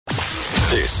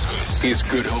This is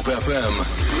Good Hope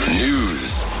FM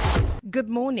News. Good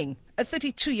morning. A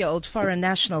 32-year-old foreign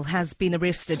national has been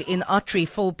arrested in Ottery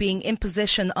for being in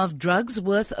possession of drugs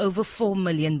worth over 4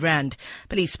 million rand.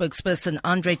 Police spokesperson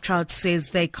Andre Trout says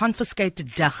they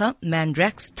confiscated dagga,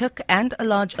 mandrax, tik and a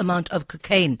large amount of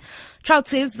cocaine. Trout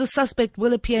says the suspect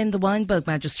will appear in the Wynberg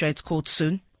Magistrates Court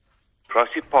soon.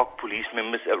 Grassy Park police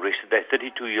members arrested a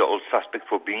 32-year-old suspect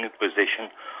for being in possession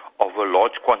of a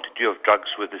large quantity of drugs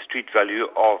with a street value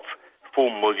of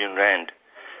 4 million rand.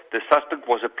 The suspect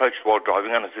was approached while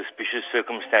driving under suspicious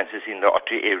circumstances in the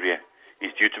Ottery area. He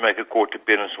is due to make a court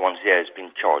appearance once he has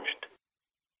been charged.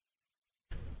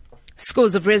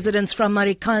 Scores of residents from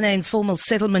Marikana informal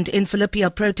settlement in Philippi are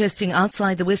protesting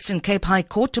outside the Western Cape High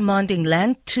Court demanding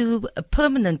land to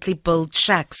permanently build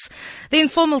shacks. The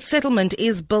informal settlement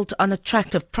is built on a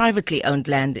tract of privately owned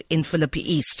land in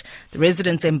Philippi East. The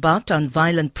residents embarked on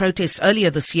violent protests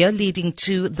earlier this year, leading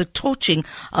to the torching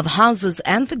of houses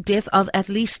and the death of at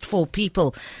least 4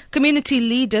 people. Community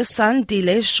leader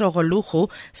Sandile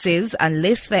Shogoluhu says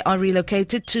unless they are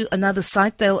relocated to another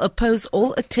site, they'll oppose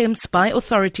all attempts by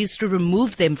authorities to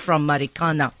remove them from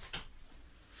Marikana.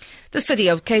 The City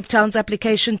of Cape Town's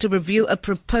application to review a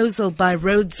proposal by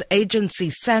roads agency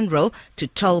SANRAL to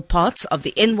toll parts of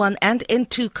the N1 and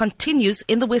N2 continues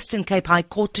in the Western Cape High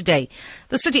Court today.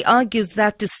 The city argues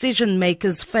that decision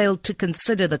makers failed to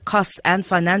consider the costs and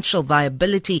financial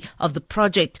viability of the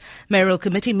project. Mayoral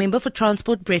Committee member for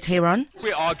Transport Brett Heron.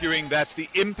 We're arguing that the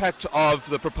impact of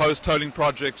the proposed tolling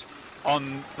project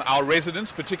on our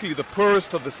residents, particularly the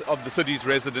poorest of the city's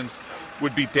residents,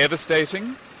 would be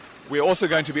devastating. We're also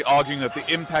going to be arguing that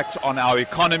the impact on our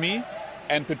economy,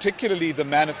 and particularly the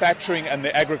manufacturing and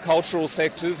the agricultural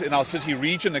sectors in our city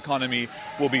region economy,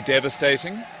 will be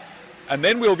devastating. And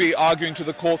then we'll be arguing to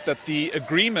the court that the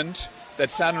agreement that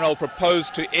SANRAL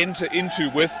proposed to enter into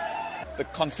with the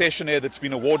concessionaire that's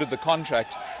been awarded the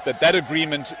contract, that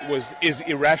agreement is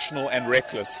irrational and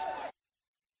reckless.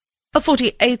 A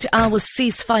 48-hour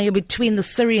ceasefire between the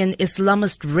Syrian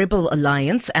Islamist rebel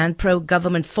alliance and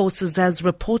pro-government forces has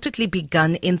reportedly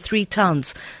begun in 3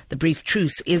 towns. The brief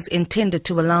truce is intended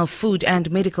to allow food and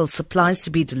medical supplies to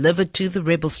be delivered to the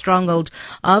rebel stronghold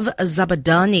of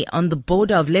Zabadani on the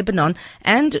border of Lebanon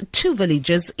and 2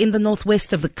 villages in the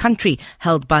northwest of the country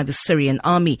held by the Syrian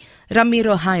army.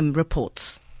 Ramiro Haim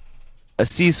reports. A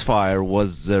ceasefire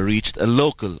was reached, a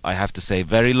local, I have to say,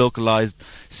 very localized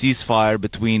ceasefire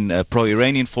between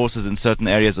pro-Iranian forces in certain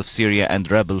areas of Syria and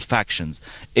rebel factions.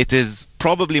 It is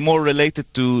probably more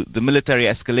related to the military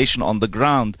escalation on the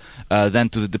ground than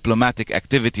to the diplomatic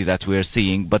activity that we are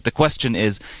seeing. But the question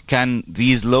is, can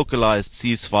these localized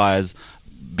ceasefires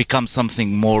become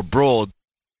something more broad?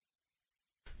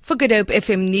 For Good Hope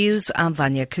FM News, I'm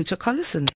Vanya Kluter-Collison.